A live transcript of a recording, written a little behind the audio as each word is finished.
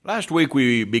Last week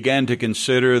we began to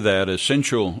consider that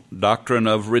essential doctrine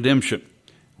of redemption.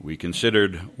 We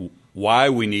considered why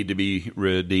we need to be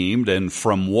redeemed and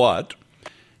from what.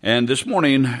 And this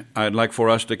morning I'd like for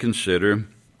us to consider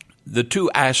the two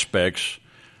aspects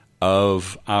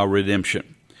of our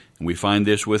redemption. And we find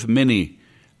this with many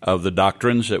of the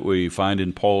doctrines that we find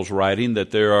in Paul's writing, that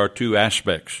there are two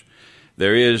aspects.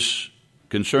 There is,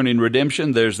 concerning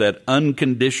redemption, there's that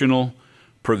unconditional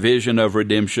provision of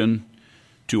redemption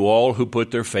to all who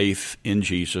put their faith in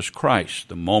Jesus Christ.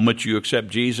 The moment you accept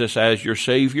Jesus as your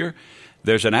Savior,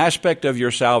 there's an aspect of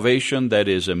your salvation that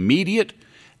is immediate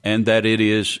and that it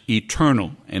is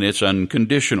eternal, and it's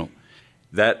unconditional.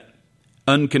 That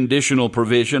unconditional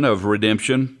provision of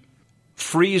redemption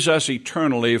frees us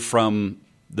eternally from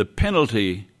the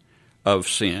penalty of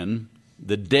sin,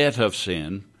 the debt of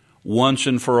sin, once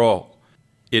and for all.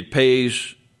 It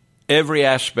pays every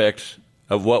aspect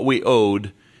of what we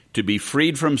owed to be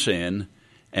freed from sin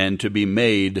and to be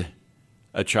made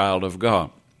a child of God.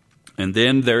 And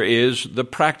then there is the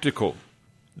practical,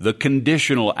 the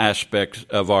conditional aspect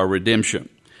of our redemption.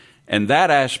 And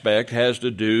that aspect has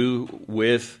to do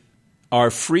with our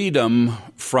freedom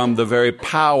from the very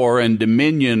power and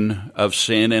dominion of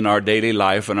sin in our daily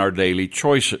life and our daily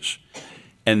choices.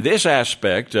 And this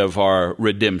aspect of our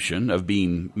redemption, of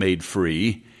being made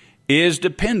free, is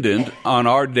dependent on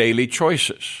our daily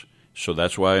choices. So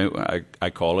that's why I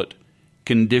call it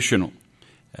conditional.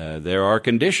 There are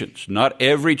conditions. Not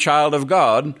every child of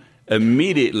God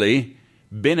immediately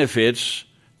benefits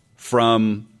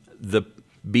from the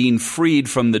being freed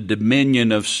from the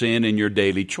dominion of sin in your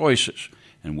daily choices.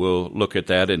 And we'll look at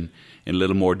that in a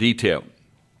little more detail.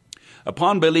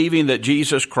 Upon believing that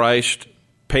Jesus Christ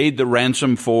paid the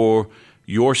ransom for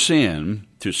your sin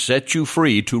to set you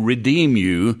free, to redeem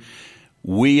you,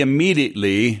 we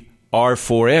immediately are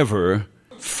forever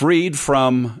freed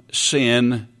from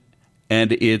sin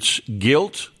and its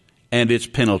guilt and its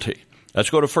penalty. Let's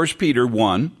go to 1 Peter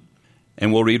 1,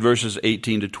 and we'll read verses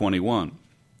 18 to 21.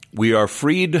 We are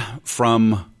freed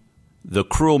from the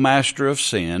cruel master of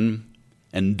sin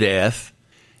and death,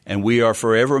 and we are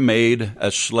forever made a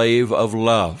slave of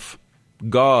love.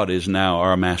 God is now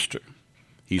our master.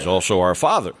 He's also our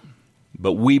Father,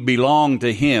 but we belong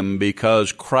to Him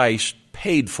because Christ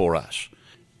paid for us.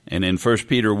 And in 1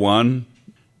 Peter 1,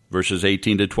 verses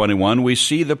 18 to 21, we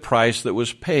see the price that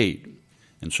was paid.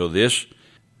 And so this,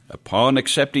 upon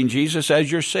accepting Jesus as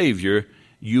your Savior,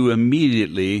 you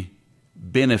immediately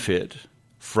benefit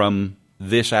from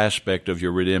this aspect of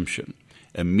your redemption,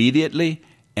 immediately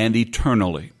and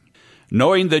eternally.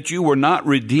 Knowing that you were not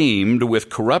redeemed with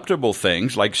corruptible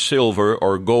things like silver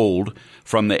or gold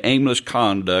from the aimless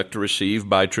conduct received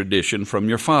by tradition from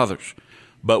your fathers,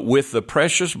 but with the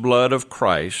precious blood of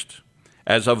Christ,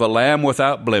 as of a lamb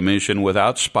without blemish and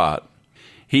without spot.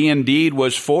 He indeed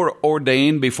was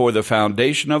foreordained before the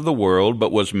foundation of the world,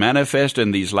 but was manifest in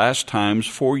these last times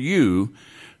for you,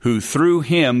 who through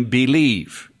Him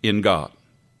believe in God.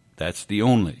 That's the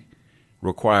only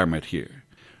requirement here.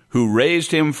 Who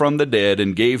raised Him from the dead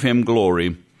and gave Him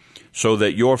glory, so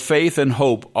that your faith and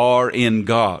hope are in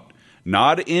God.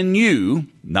 Not in you,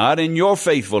 not in your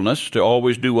faithfulness to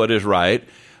always do what is right,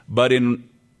 but in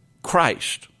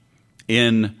Christ,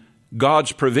 in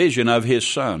God's provision of His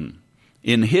Son,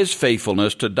 in His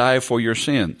faithfulness to die for your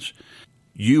sins.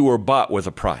 You were bought with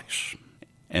a price,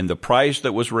 and the price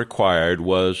that was required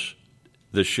was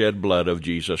the shed blood of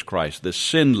Jesus Christ, the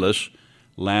sinless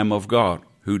Lamb of God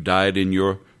who died in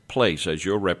your place as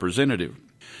your representative.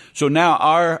 So now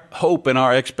our hope and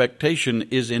our expectation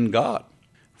is in God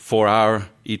for our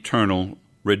eternal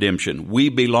redemption. We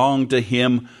belong to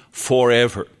Him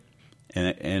forever.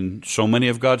 And so many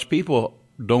of God's people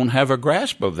don't have a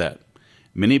grasp of that.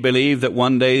 Many believe that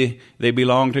one day they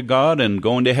belong to God and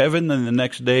go into heaven, and the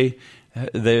next day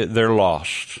they're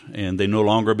lost, and they no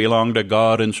longer belong to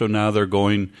God, and so now they're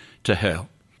going to hell.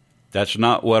 That's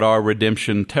not what our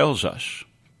redemption tells us.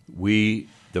 The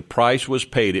price was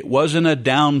paid. It wasn't a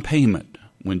down payment.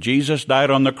 When Jesus died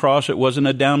on the cross, it wasn't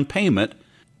a down payment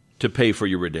to pay for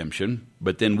your redemption,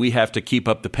 but then we have to keep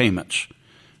up the payments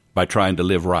by trying to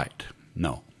live right.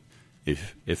 No.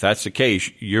 If that's the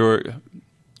case, your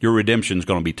redemption is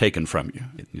going to be taken from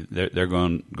you. They're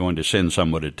going to send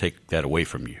someone to take that away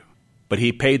from you. But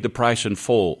He paid the price in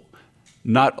full,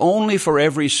 not only for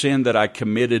every sin that I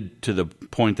committed to the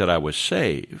point that I was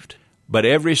saved, but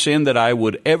every sin that I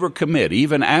would ever commit,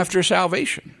 even after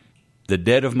salvation. The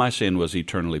debt of my sin was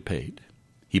eternally paid.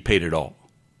 He paid it all,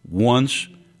 once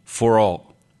for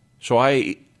all. So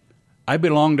I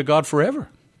belong to God forever.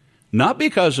 Not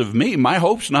because of me. My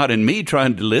hope's not in me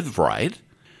trying to live right.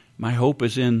 My hope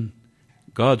is in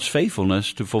God's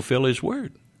faithfulness to fulfill his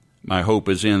word. My hope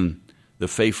is in the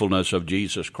faithfulness of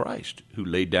Jesus Christ, who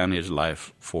laid down his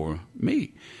life for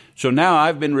me. So now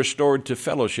I've been restored to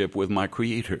fellowship with my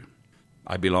Creator.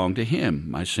 I belong to him.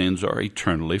 My sins are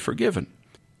eternally forgiven.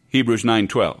 Hebrews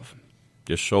 9:12,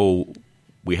 just so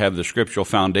we have the scriptural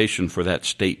foundation for that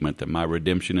statement that my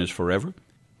redemption is forever.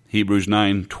 Hebrews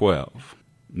 9:12.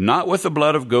 Not with the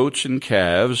blood of goats and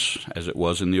calves, as it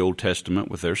was in the Old Testament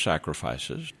with their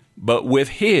sacrifices, but with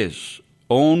his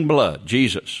own blood,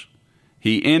 Jesus.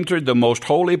 He entered the most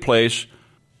holy place,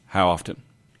 how often?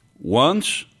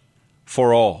 Once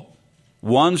for all.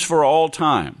 Once for all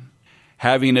time.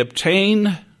 Having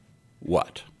obtained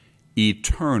what?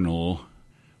 Eternal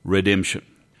redemption.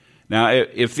 Now,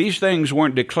 if these things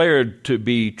weren't declared to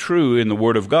be true in the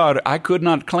Word of God, I could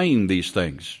not claim these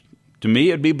things. To me,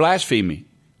 it'd be blasphemy.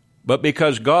 But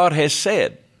because God has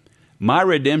said, my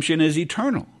redemption is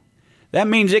eternal, that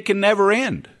means it can never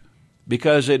end,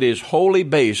 because it is wholly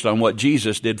based on what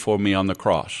Jesus did for me on the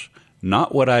cross,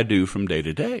 not what I do from day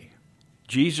to day.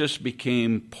 Jesus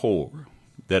became poor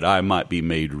that I might be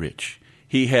made rich.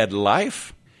 He had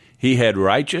life, he had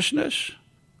righteousness,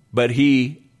 but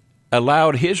he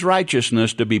allowed his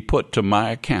righteousness to be put to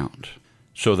my account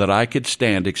so that I could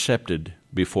stand accepted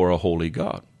before a holy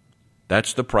God.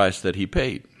 That's the price that he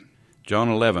paid. John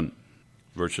 11,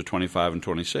 verses 25 and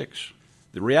 26.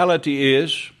 The reality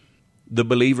is the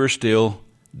believer still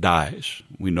dies.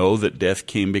 We know that death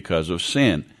came because of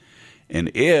sin.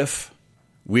 And if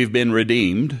we've been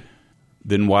redeemed,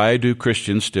 then why do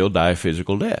Christians still die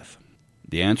physical death?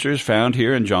 The answer is found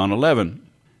here in John 11.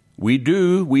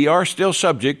 We are still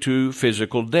subject to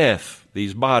physical death,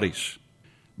 these bodies.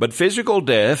 But physical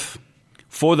death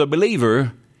for the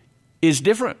believer is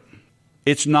different.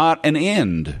 It's not an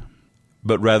end,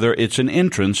 but rather it's an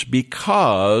entrance,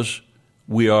 because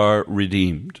we are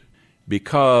redeemed,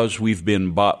 because we've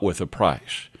been bought with a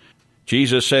price.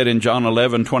 Jesus said in John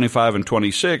 11, 25 and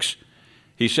 26,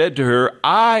 he said to her,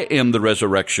 I am the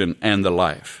resurrection and the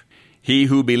life. He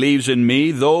who believes in me,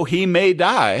 though he may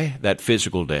die, that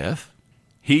physical death,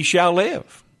 he shall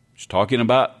live. It's talking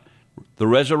about the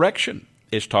resurrection.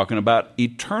 It's talking about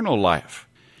eternal life.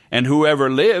 And whoever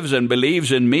lives and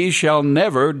believes in me shall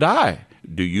never die.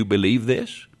 Do you believe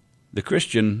this? The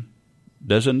Christian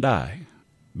doesn't die,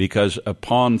 because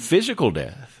upon physical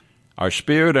death, our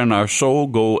spirit and our soul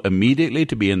go immediately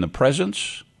to be in the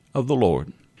presence of the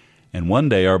Lord. And one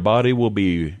day our body will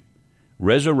be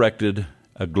resurrected,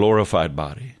 a glorified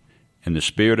body, and the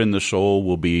spirit and the soul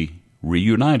will be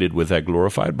reunited with that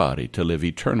glorified body to live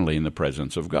eternally in the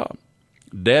presence of God.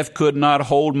 Death could not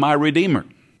hold my Redeemer.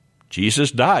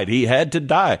 Jesus died. He had to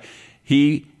die.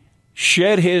 He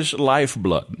shed his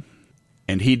lifeblood,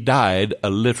 and he died a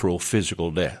literal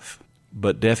physical death.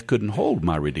 But death couldn't hold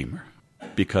my Redeemer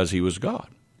because he was God.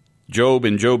 Job,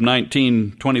 in Job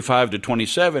 19, 25 to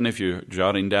 27, if you're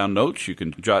jotting down notes, you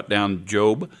can jot down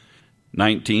Job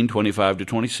 19, 25 to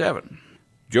 27.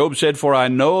 Job said, for I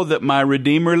know that my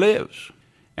Redeemer lives,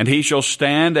 and he shall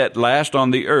stand at last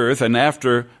on the earth, and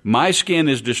after my skin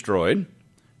is destroyed,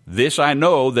 this I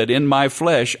know, that in my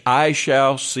flesh I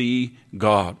shall see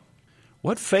God.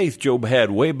 What faith Job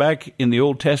had way back in the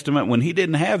Old Testament when he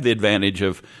didn't have the advantage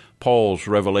of Paul's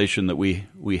revelation that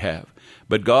we have.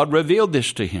 But God revealed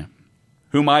this to him.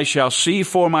 Whom I shall see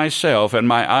for myself, and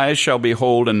my eyes shall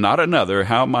behold, and not another,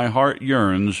 how my heart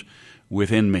yearns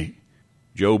within me.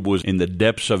 Job was in the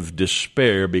depths of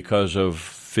despair because of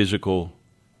physical,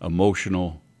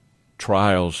 emotional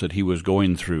trials that he was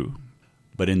going through.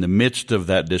 But in the midst of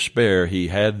that despair, he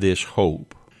had this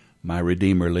hope. My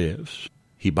Redeemer lives.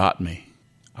 He bought me.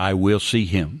 I will see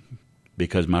him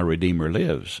because my Redeemer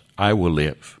lives. I will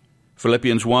live.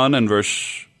 Philippians 1 and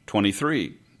verse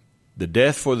 23. The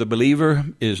death for the believer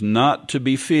is not to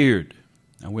be feared.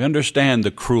 Now, we understand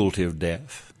the cruelty of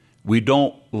death. We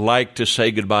don't like to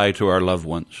say goodbye to our loved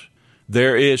ones.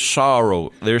 There is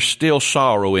sorrow. There's still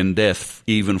sorrow in death,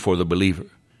 even for the believer.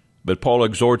 But Paul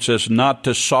exhorts us not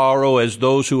to sorrow as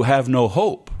those who have no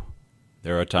hope.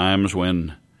 There are times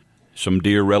when some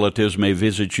dear relatives may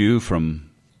visit you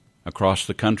from across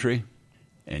the country,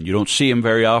 and you don't see them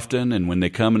very often, and when they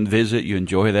come and visit, you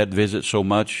enjoy that visit so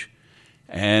much.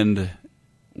 And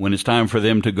when it's time for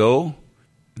them to go,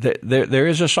 there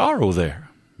is a sorrow there,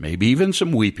 maybe even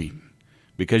some weeping,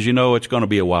 because you know it's going to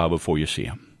be a while before you see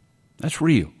them. That's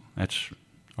real. That's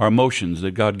our emotions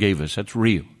that God gave us. That's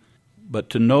real. But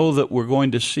to know that we're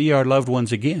going to see our loved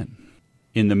ones again,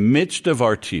 in the midst of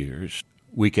our tears,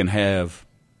 we can have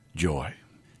joy,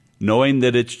 knowing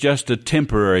that it's just a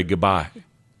temporary goodbye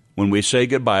when we say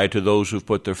goodbye to those who've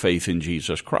put their faith in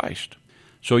Jesus Christ.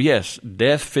 So yes,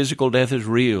 death, physical death is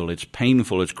real. It's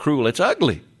painful. It's cruel. It's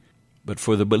ugly. But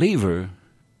for the believer,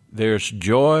 there's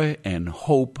joy and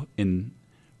hope in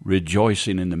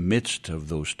rejoicing in the midst of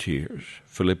those tears.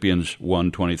 Philippians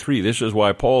 1:23. This is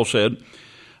why Paul said,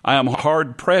 I am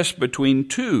hard pressed between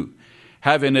two,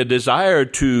 having a desire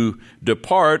to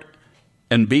depart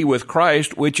and be with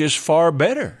Christ, which is far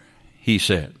better, he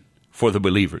said, for the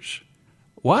believers.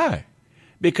 Why?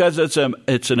 Because it's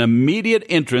an immediate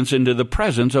entrance into the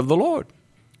presence of the Lord.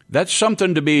 That's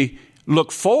something to be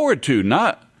looked forward to,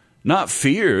 not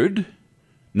feared,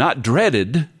 not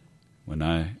dreaded. When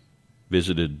I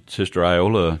visited Sister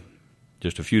Iola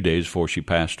just a few days before she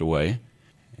passed away,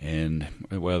 and,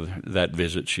 well, that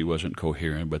visit she wasn't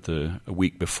coherent, but a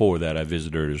week before that I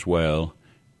visited her as well,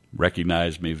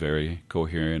 recognized me very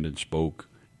coherent and spoke,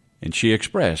 and she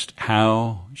expressed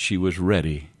how she was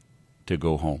ready to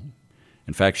go home.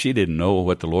 In fact, she didn't know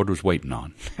what the Lord was waiting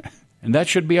on. And that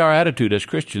should be our attitude as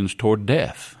Christians toward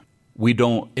death.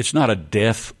 It's not a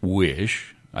death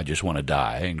wish. I just want to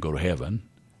die and go to heaven.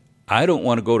 I don't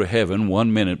want to go to heaven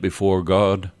 1 minute before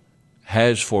God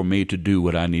has for me to do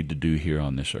what I need to do here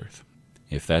on this earth.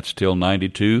 If that's till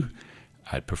 92,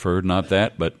 I'd prefer not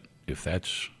that, but if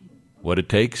that's what it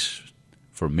takes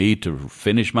for me to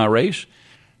finish my race,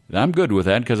 then I'm good with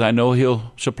that because I know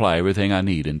He'll supply everything I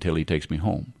need until He takes me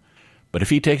home. But if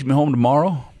He takes me home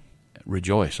tomorrow,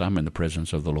 rejoice, I'm in the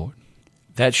presence of the Lord.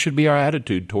 That should be our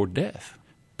attitude toward death.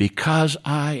 Because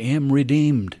I am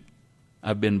redeemed,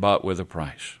 I've been bought with a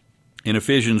price. In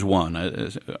Ephesians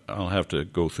 1, I'll have to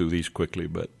go through these quickly,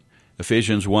 but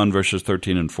Ephesians 1, verses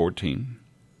 13 and 14.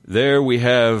 There we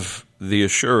have the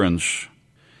assurance.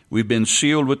 We've been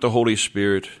sealed with the Holy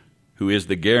Spirit, who is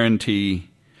the guarantee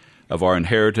of our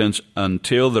inheritance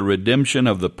until the redemption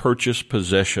of the purchased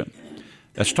possession.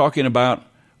 That's talking about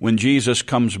when Jesus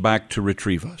comes back to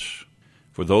retrieve us.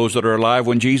 For those that are alive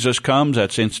when Jesus comes,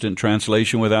 that's instant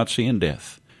translation without seeing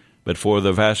death. But for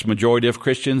the vast majority of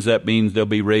Christians, that means they'll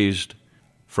be raised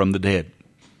from the dead.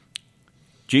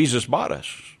 Jesus bought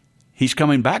us. He's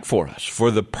coming back for us for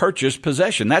the purchased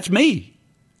possession. That's me.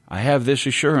 I have this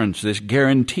assurance, this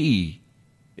guarantee.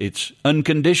 It's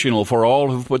unconditional for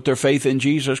all who've put their faith in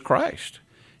Jesus Christ.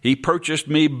 He purchased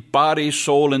me body,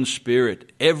 soul, and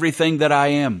spirit. Everything that I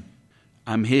am,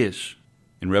 I'm His.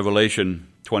 In Revelation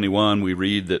 21, we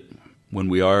read that when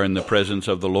we are in the presence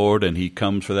of the Lord and He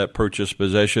comes for that purchased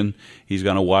possession, He's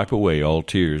going to wipe away all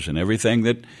tears and everything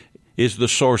that is the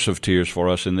source of tears for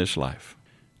us in this life.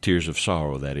 Tears of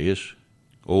sorrow, that is.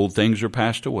 Old things are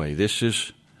passed away. This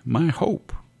is my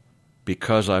hope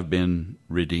because I've been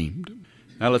redeemed.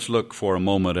 Now let's look for a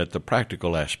moment at the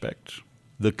practical aspects,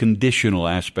 the conditional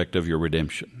aspect of your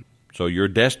redemption. So your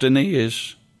destiny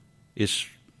is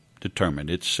determined.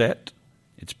 It's set.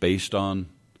 It's based on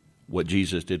what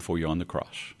Jesus did for you on the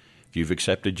cross. If you've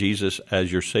accepted Jesus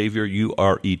as your Savior, you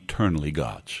are eternally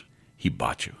God's. He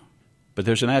bought you. But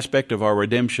there's an aspect of our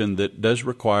redemption that does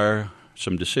require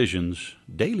some decisions,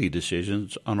 daily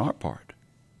decisions on our part.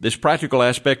 This practical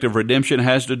aspect of redemption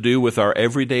has to do with our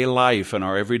everyday life and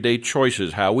our everyday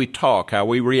choices, how we talk, how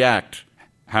we react,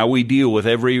 how we deal with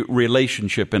every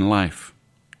relationship in life.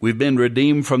 We've been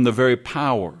redeemed from the very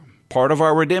power. Part of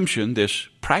our redemption, this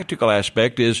practical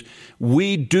aspect, is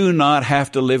we do not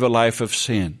have to live a life of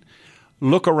sin.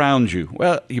 Look around you.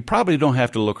 Well, you probably don't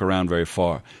have to look around very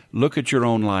far. Look at your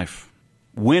own life.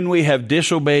 When we have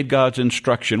disobeyed God's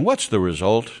instruction, what's the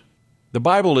result? The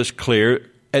Bible is clear.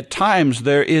 At times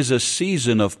there is a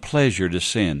season of pleasure to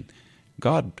sin.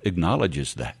 God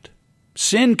acknowledges that.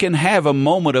 Sin can have a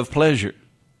moment of pleasure,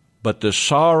 but the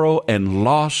sorrow and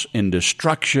loss and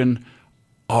destruction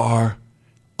are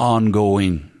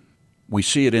ongoing. We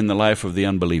see it in the life of the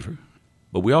unbeliever,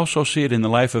 but we also see it in the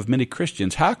life of many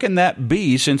Christians. How can that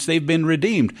be since they've been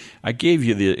redeemed? I gave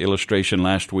you the illustration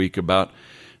last week about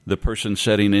the person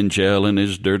sitting in jail in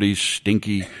his dirty,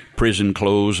 stinky prison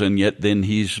clothes, and yet then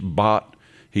he's bought,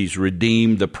 he's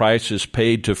redeemed, the price is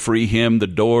paid to free him, the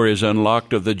door is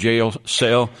unlocked of the jail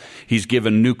cell, he's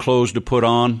given new clothes to put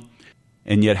on,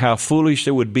 and yet how foolish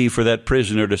it would be for that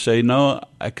prisoner to say, no,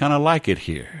 I kind of like it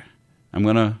here. I'm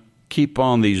going to keep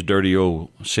on these dirty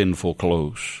old sinful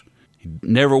clothes. He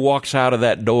never walks out of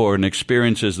that door and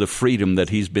experiences the freedom that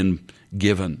he's been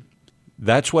given.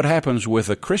 That's what happens with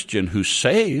a Christian who's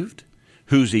saved,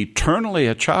 who's eternally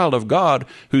a child of God,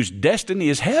 whose destiny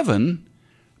is heaven,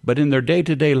 but in their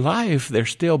day-to-day life, they're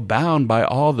still bound by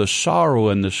all the sorrow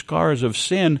and the scars of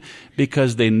sin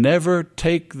because they never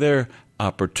take their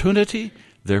opportunity,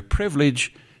 their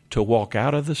privilege to walk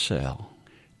out of the cell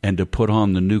and to put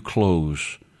on the new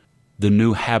clothes, the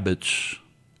new habits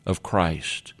of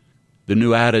Christ, the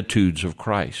new attitudes of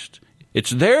Christ.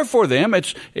 It's there for them.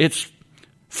 It's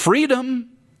freedom,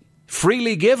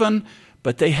 freely given,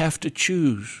 but they have to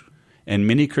choose. And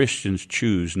many Christians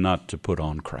choose not to put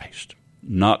on Christ,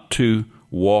 not to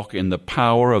walk in the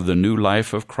power of the new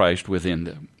life of Christ within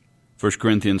them. 1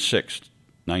 Corinthians 6,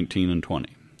 19 and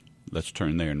 20. Let's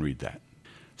turn there and read that.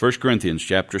 1 Corinthians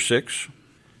chapter 6,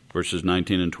 verses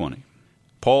 19 and 20.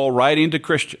 Paul writing to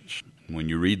Christians. When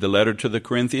you read the letter to the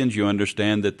Corinthians, you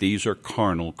understand that these are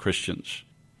carnal Christians.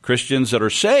 Christians that are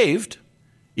saved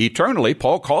eternally.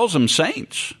 Paul calls them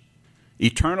saints.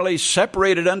 Eternally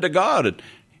separated unto God,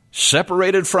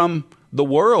 separated from the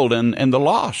world and the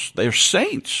lost. They're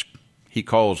saints, he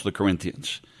calls the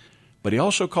Corinthians. But he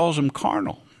also calls them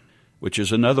carnal, which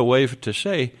is another way to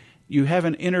say you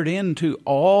haven't entered into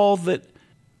all that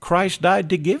Christ died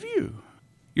to give you.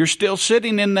 You're still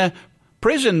sitting in the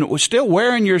prison, still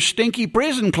wearing your stinky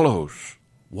prison clothes.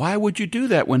 Why would you do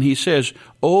that when he says,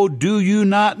 "Oh, do you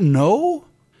not know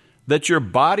that your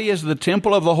body is the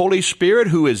temple of the Holy Spirit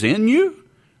who is in you,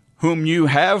 whom you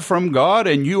have from God,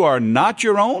 and you are not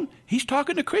your own?" He's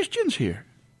talking to Christians here.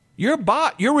 You're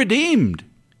bought, you're redeemed,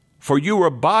 for you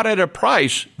were bought at a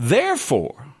price.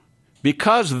 Therefore,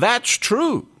 because that's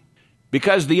true,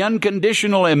 because the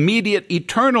unconditional, immediate,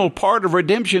 eternal part of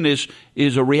redemption is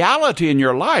a reality in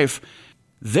your life,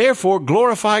 therefore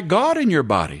glorify God in your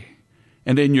body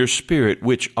and in your spirit,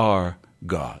 which are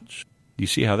God's. Do you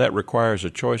see how that requires a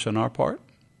choice on our part?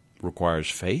 It requires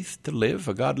faith to live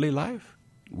a godly life.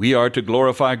 We are to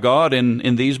glorify God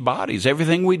in these bodies.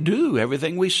 Everything we do,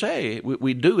 everything we say,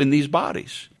 we do in these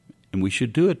bodies. And we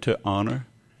should do it to honor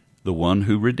the one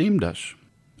who redeemed us.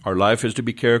 Our life is to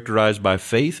be characterized by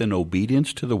faith and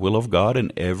obedience to the will of God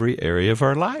in every area of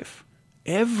our life.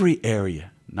 Every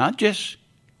area. Not just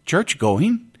church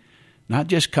going, not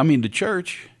just coming to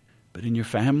church, but in your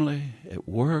family, at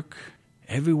work,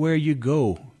 everywhere you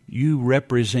go, you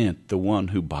represent the one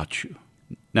who bought you.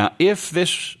 Now, if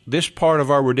this part of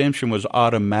our redemption was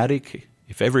automatic,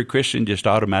 if every Christian just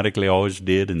automatically always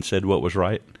did and said what was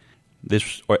right,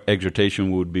 this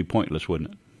exhortation would be pointless,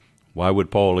 wouldn't it? Why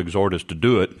would Paul exhort us to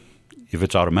do it if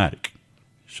it's automatic?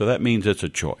 So that means it's a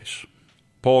choice.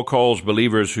 Paul calls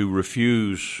believers who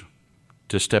refuse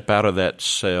to step out of that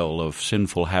cell of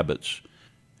sinful habits,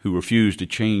 who refuse to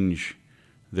change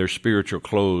their spiritual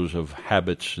clothes of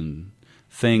habits and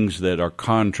things that are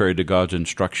contrary to God's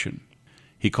instruction.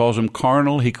 He calls them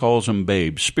carnal, he calls them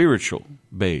babes, spiritual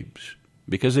babes,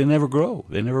 because they never grow,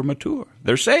 they never mature.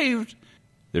 They're saved,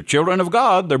 they're children of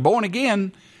God, they're born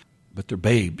again, but they're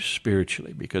babes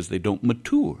spiritually because they don't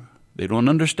mature. They don't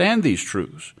understand these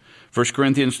truths. 1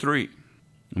 Corinthians 3,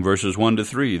 verses 1 to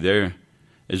 3, there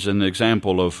is an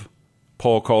example of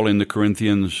Paul calling the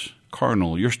Corinthians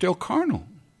carnal. You're still carnal.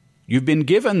 You've been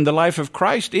given the life of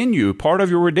Christ in you. Part of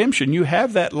your redemption, you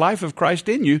have that life of Christ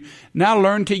in you. Now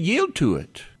learn to yield to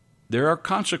it. There are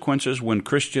consequences when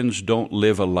Christians don't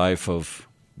live a life of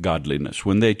godliness,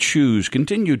 when they choose,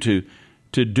 continue to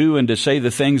do and to say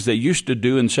the things they used to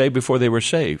do and say before they were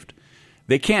saved.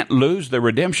 They can't lose their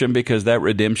redemption because that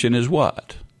redemption is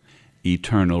what?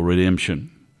 Eternal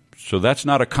redemption. So that's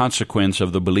not a consequence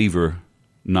of the believer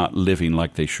not living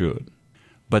like they should.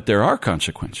 But there are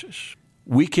consequences.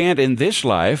 We can't in this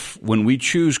life, when we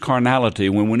choose carnality,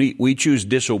 when we choose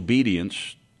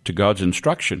disobedience to God's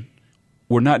instruction,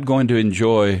 we're not going to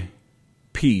enjoy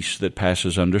peace that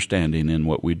passes understanding in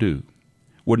what we do.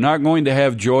 We're not going to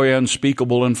have joy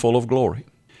unspeakable and full of glory.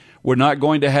 We're not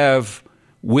going to have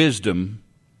wisdom.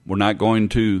 We're not going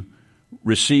to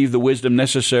receive the wisdom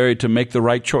necessary to make the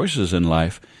right choices in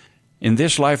life. In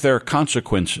this life, there are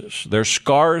consequences. There are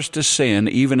scars to sin,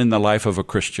 even in the life of a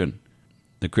Christian.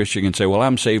 The Christian can say, well,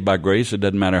 I'm saved by grace. It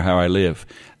doesn't matter how I live.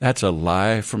 That's a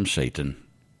lie from Satan.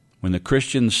 When the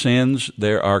Christian sins,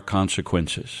 there are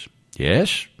consequences.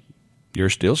 Yes,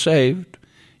 you're still saved.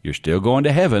 You're still going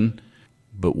to heaven.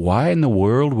 But why in the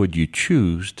world would you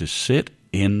choose to sit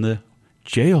in the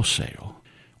jail cell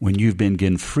when you've been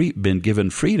given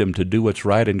freedom to do what's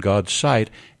right in God's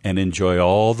sight and enjoy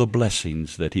all the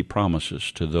blessings that He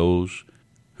promises to those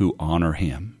who honor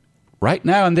Him right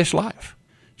now in this life?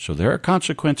 So there are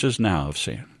consequences now of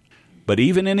sin. But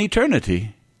even in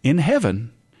eternity, in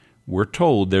heaven, we're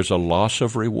told there's a loss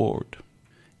of reward.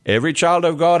 Every child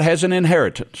of God has an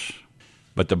inheritance.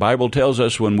 But the Bible tells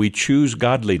us when we choose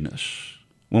godliness,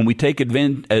 when we take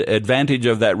advantage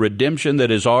of that redemption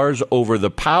that is ours over the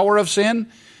power of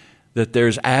sin, that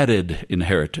there's added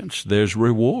inheritance, there's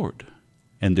reward.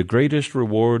 And the greatest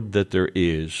reward that there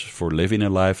is for living a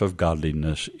life of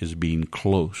godliness is being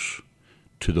close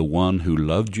to the one who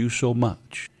loved you so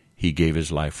much, He gave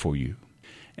His life for you.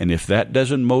 And if that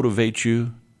doesn't motivate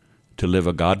you to live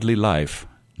a godly life,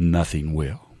 nothing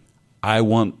will. I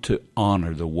want to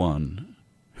honor the one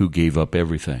who gave up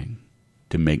everything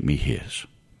to make me his.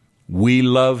 We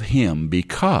love him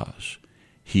because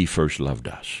he first loved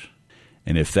us.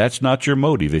 And if that's not your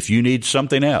motive, if you need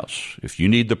something else, if you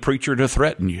need the preacher to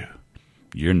threaten you,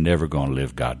 you're never going to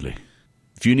live godly.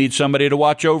 If you need somebody to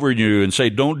watch over you and say,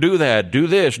 don't do that, do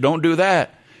this, don't do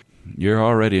that, you're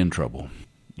already in trouble.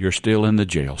 You're still in the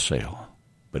jail cell.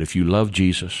 But if you love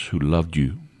Jesus who loved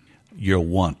you, you'll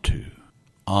want to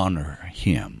honor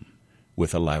him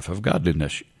with a life of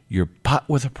godliness. You're bought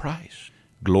with a price.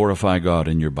 Glorify God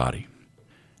in your body.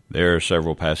 There are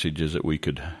several passages that we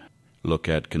could look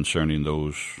at concerning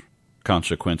those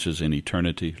consequences in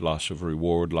eternity, loss of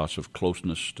reward, loss of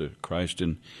closeness to Christ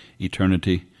in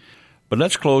eternity. But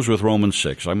let's close with Romans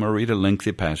 6. I'm going to read a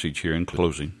lengthy passage here in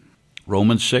closing.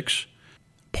 Romans 6,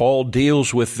 Paul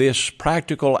deals with this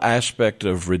practical aspect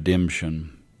of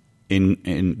redemption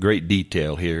in great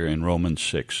detail here in Romans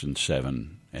 6 and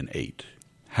 7 and 8.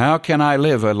 How can I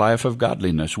live a life of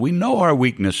godliness? We know our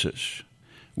weaknesses.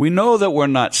 We know that we're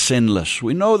not sinless.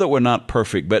 We know that we're not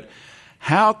perfect. But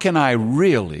how can I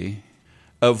really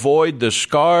avoid the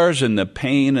scars and the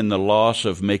pain and the loss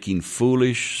of making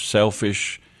foolish,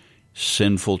 selfish,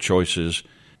 sinful choices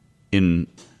in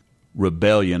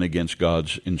rebellion against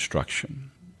God's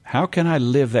instruction? How can I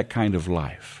live that kind of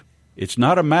life? It's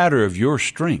not a matter of your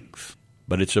strength,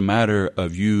 but it's a matter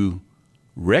of you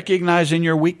recognizing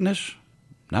your weakness,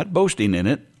 not boasting in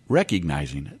it,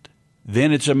 recognizing it.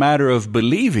 Then it's a matter of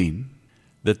believing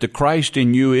that the Christ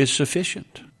in you is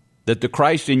sufficient, that the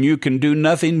Christ in you can do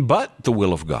nothing but the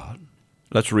will of God.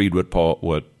 Let's read what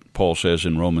Paul says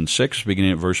in Romans 6,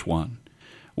 beginning at verse 1.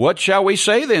 What shall we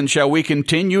say then? Shall we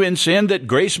continue in sin that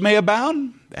grace may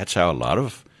abound? That's how a lot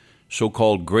of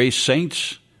so-called grace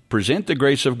saints present the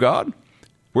grace of God.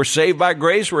 We're saved by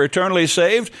grace. We're eternally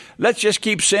saved. Let's just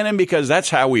keep sinning because that's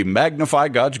how we magnify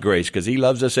God's grace, because he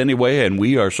loves us anyway and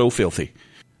we are so filthy.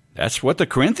 That's what the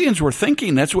Corinthians were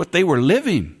thinking. That's what they were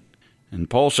living. And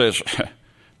Paul says,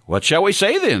 what shall we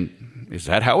say then? Is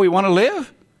that how we want to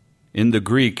live? In the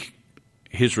Greek,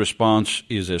 his response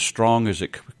is as strong as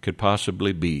it could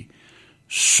possibly be.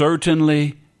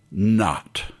 Certainly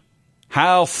not.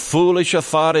 How foolish a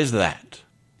thought is that?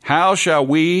 How shall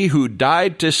we who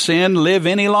died to sin live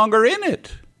any longer in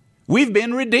it? We've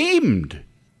been redeemed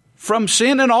from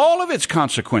sin and all of its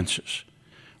consequences.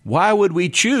 Why would we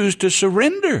choose to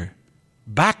surrender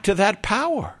back to that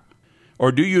power?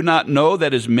 Or do you not know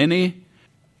that as many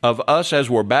of us as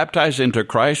were baptized into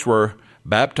Christ were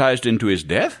baptized into his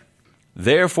death?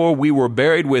 Therefore we were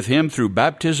buried with him through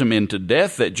baptism into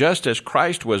death, that just as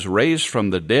Christ was raised from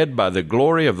the dead by the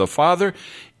glory of the Father,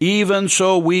 even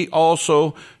so we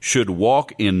also should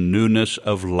walk in newness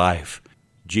of life.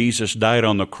 Jesus died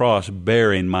on the cross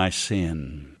bearing my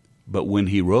sin. But when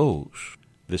he rose,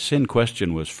 the sin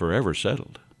question was forever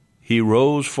settled. He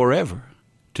rose forever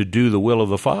to do the will of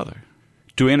the Father,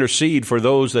 to intercede for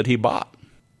those that he bought.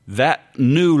 That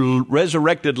new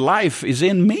resurrected life is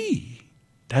in me.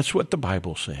 That's what the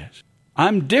Bible says.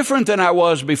 I'm different than I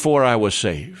was before I was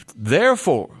saved.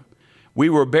 Therefore, we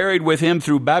were buried with him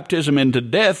through baptism into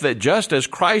death, that just as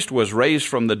Christ was raised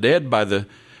from the dead by the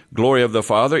glory of the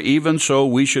Father, even so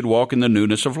we should walk in the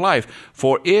newness of life.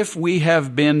 For if we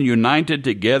have been united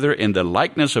together in the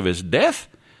likeness of his death,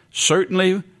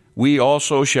 certainly we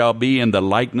also shall be in the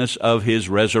likeness of his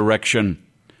resurrection,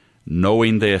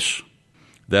 knowing this,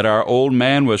 that our old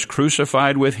man was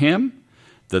crucified with him,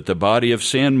 that the body of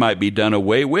sin might be done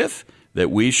away with,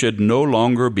 that we should no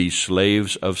longer be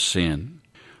slaves of sin.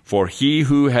 For he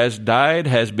who has died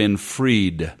has been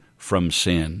freed from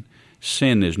sin.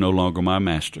 Sin is no longer my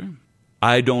master.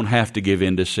 I don't have to give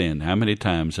in to sin. How many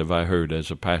times have I heard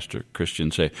as a pastor,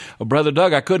 Christian, say, oh, Brother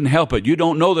Doug, I couldn't help it. You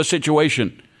don't know the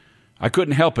situation. I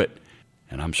couldn't help it.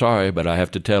 And I'm sorry, but I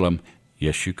have to tell him,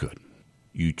 yes, you could.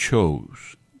 You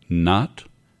chose not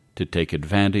to take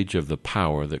advantage of the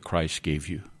power that Christ gave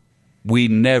you. We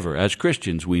never, as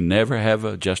Christians, we never have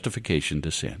a justification to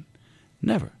sin.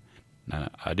 Never. Now,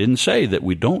 I didn't say that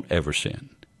we don't ever sin.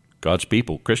 God's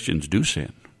people, Christians, do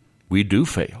sin. We do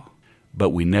fail,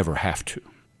 but we never have to.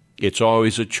 It's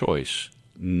always a choice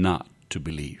not to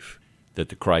believe that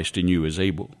the Christ in you is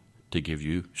able to give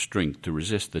you strength to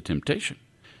resist the temptation.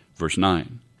 Verse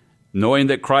 9, knowing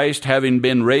that Christ, having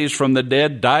been raised from the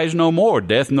dead, dies no more.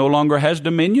 Death no longer has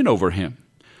dominion over him.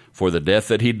 For the death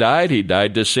that he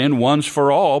died to sin once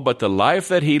for all, but the life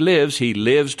that he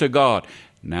lives to God.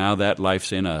 Now that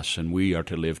life's in us, and we are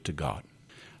to live to God.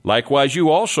 Likewise, you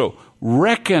also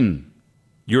reckon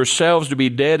yourselves to be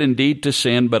dead indeed to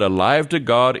sin, but alive to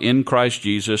God in Christ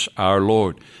Jesus our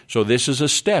Lord. So this is a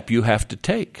step you have to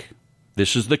take.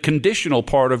 This is the conditional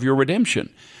part of your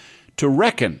redemption. To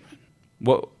reckon.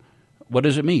 What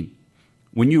does it mean?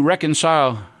 When you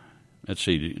reconcile, let's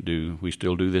see, do we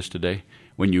still do this today?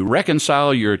 When you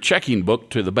reconcile your checking book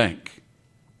to the bank,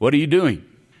 what are you doing?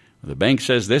 The bank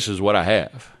says, this is what I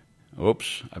have.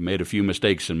 Oops, I made a few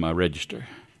mistakes in my register.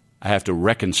 I have to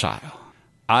reconcile.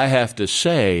 I have to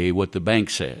say what the bank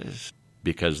says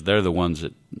because they're the ones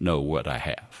that know what I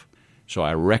have. So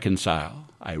I reconcile,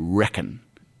 I reckon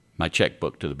my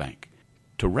checkbook to the bank.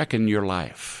 To reckon your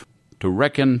life, to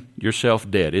reckon yourself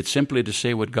dead. It's simply to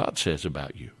say what God says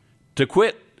about you. To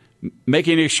quit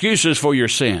making excuses for your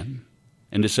sin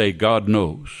and to say, God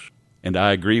knows, and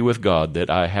I agree with God that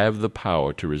I have the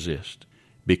power to resist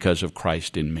because of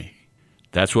Christ in me.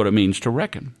 That's what it means to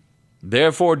reckon.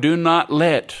 Therefore, do not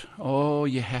let,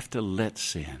 you have to let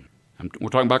sin. We're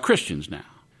talking about Christians now.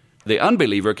 The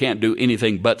unbeliever can't do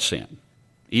anything but sin.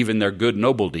 Even their good,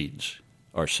 noble deeds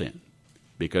are sin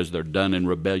because they're done in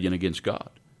rebellion against God.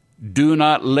 Do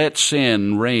not let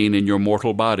sin reign in your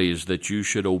mortal bodies that you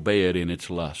should obey it in its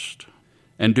lust.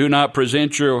 And do not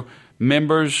present your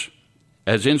members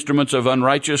as instruments of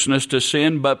unrighteousness to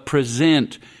sin, but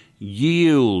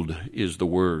yield is the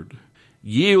word.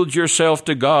 Yield yourself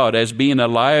to God as being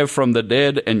alive from the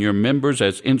dead, and your members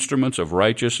as instruments of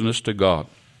righteousness to God.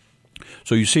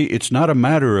 So you see, it's not a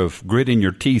matter of gritting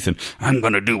your teeth and, I'm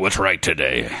going to do what's right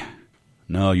today.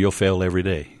 No, you'll fail every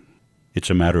day. It's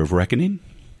a matter of reckoning.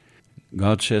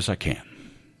 God says, I can.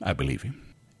 I believe him.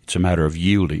 It's a matter of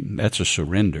yielding. That's a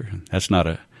surrender. That's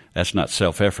not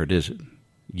self-effort, is it?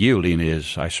 Yielding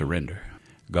is, I surrender.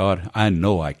 God, I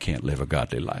know I can't live a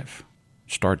godly life.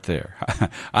 Start there.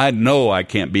 I know I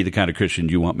can't be the kind of Christian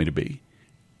you want me to be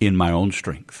in my own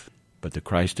strength, but the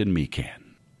Christ in me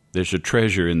can. There's a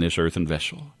treasure in this earthen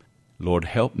vessel. Lord,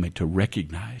 help me to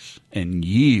recognize and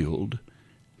yield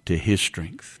to his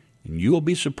strength. And you will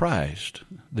be surprised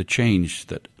the change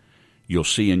that you'll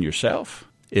see in yourself.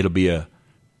 It'll be a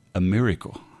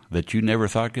miracle that you never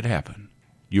thought could happen.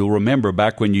 You'll remember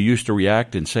back when you used to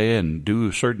react and say and do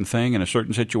a certain thing in a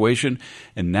certain situation,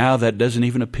 and now that doesn't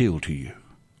even appeal to you.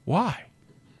 Why?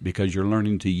 Because you're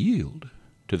learning to yield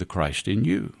to the Christ in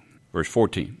you. Verse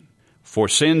 14, for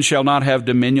sin shall not have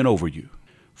dominion over you,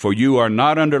 for you are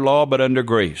not under law but under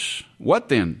grace. What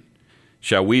then?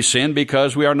 Shall we sin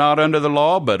because we are not under the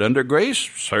law but under grace?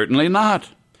 Certainly not.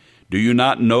 Do you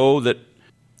not know that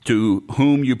to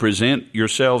whom you present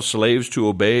yourselves slaves to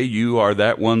obey, you are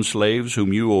that one slaves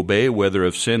whom you obey, whether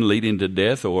of sin leading to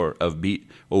death or of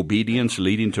obedience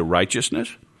leading to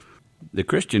righteousness? The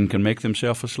Christian can make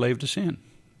themselves a slave to sin.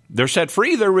 They're set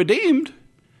free, they're redeemed,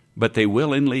 but they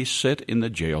willingly sit in the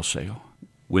jail cell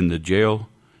when the jail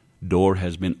door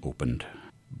has been opened.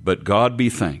 But God be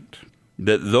thanked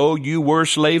that though you were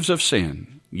slaves of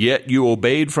sin, yet you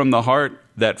obeyed from the heart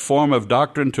that form of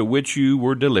doctrine to which you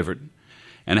were delivered.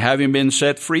 And having been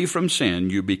set free from sin,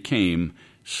 you became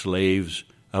slaves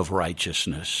of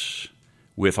righteousness,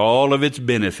 with all of its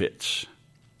benefits.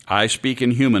 I speak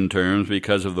in human terms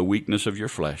because of the weakness of your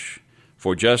flesh.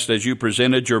 For just as you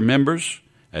presented your members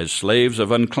as slaves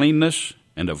of uncleanness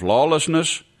and of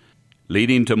lawlessness,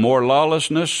 leading to more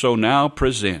lawlessness, so now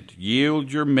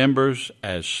yield your members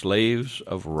as slaves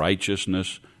of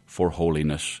righteousness for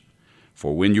holiness.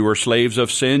 For when you were slaves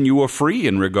of sin, you were free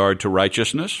in regard to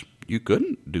righteousness. You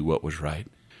couldn't do what was right.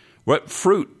 What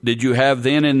fruit did you have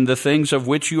then in the things of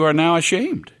which you are now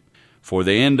ashamed? For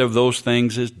the end of those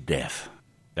things is death.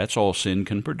 That's all sin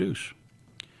can produce.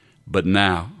 But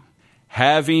now,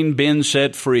 having been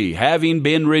set free, having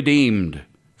been redeemed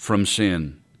from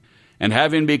sin, and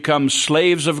having become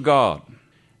slaves of God,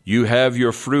 you have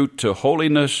your fruit to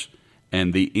holiness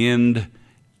and the end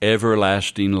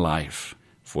everlasting life.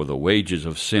 For the wages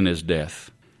of sin is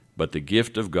death, but the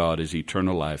gift of God is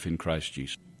eternal life in Christ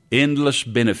Jesus. Endless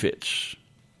benefits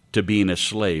to being a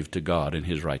slave to God and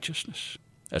his righteousness,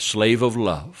 a slave of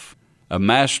love, a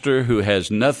master who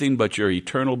has nothing but your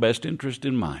eternal best interest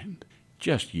in mind.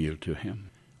 Just yield to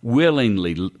him.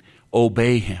 Willingly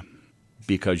obey him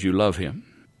because you love him.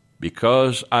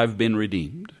 Because I've been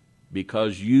redeemed.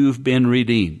 Because you've been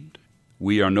redeemed.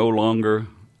 We are no longer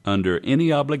under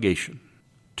any obligation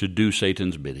to do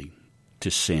Satan's bidding,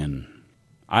 to sin.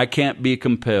 I can't be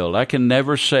compelled. I can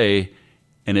never say,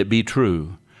 and it be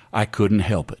true, I couldn't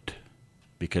help it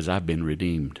because I've been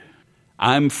redeemed.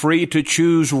 I'm free to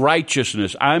choose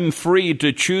righteousness. I'm free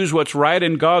to choose what's right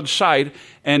in God's sight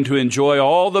and to enjoy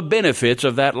all the benefits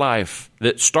of that life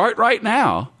that start right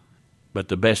now, but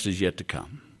the best is yet to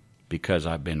come because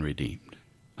I've been redeemed.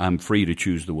 I'm free to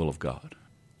choose the will of God,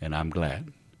 and I'm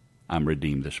glad I'm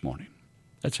redeemed this morning.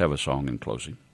 Let's have a song in closing.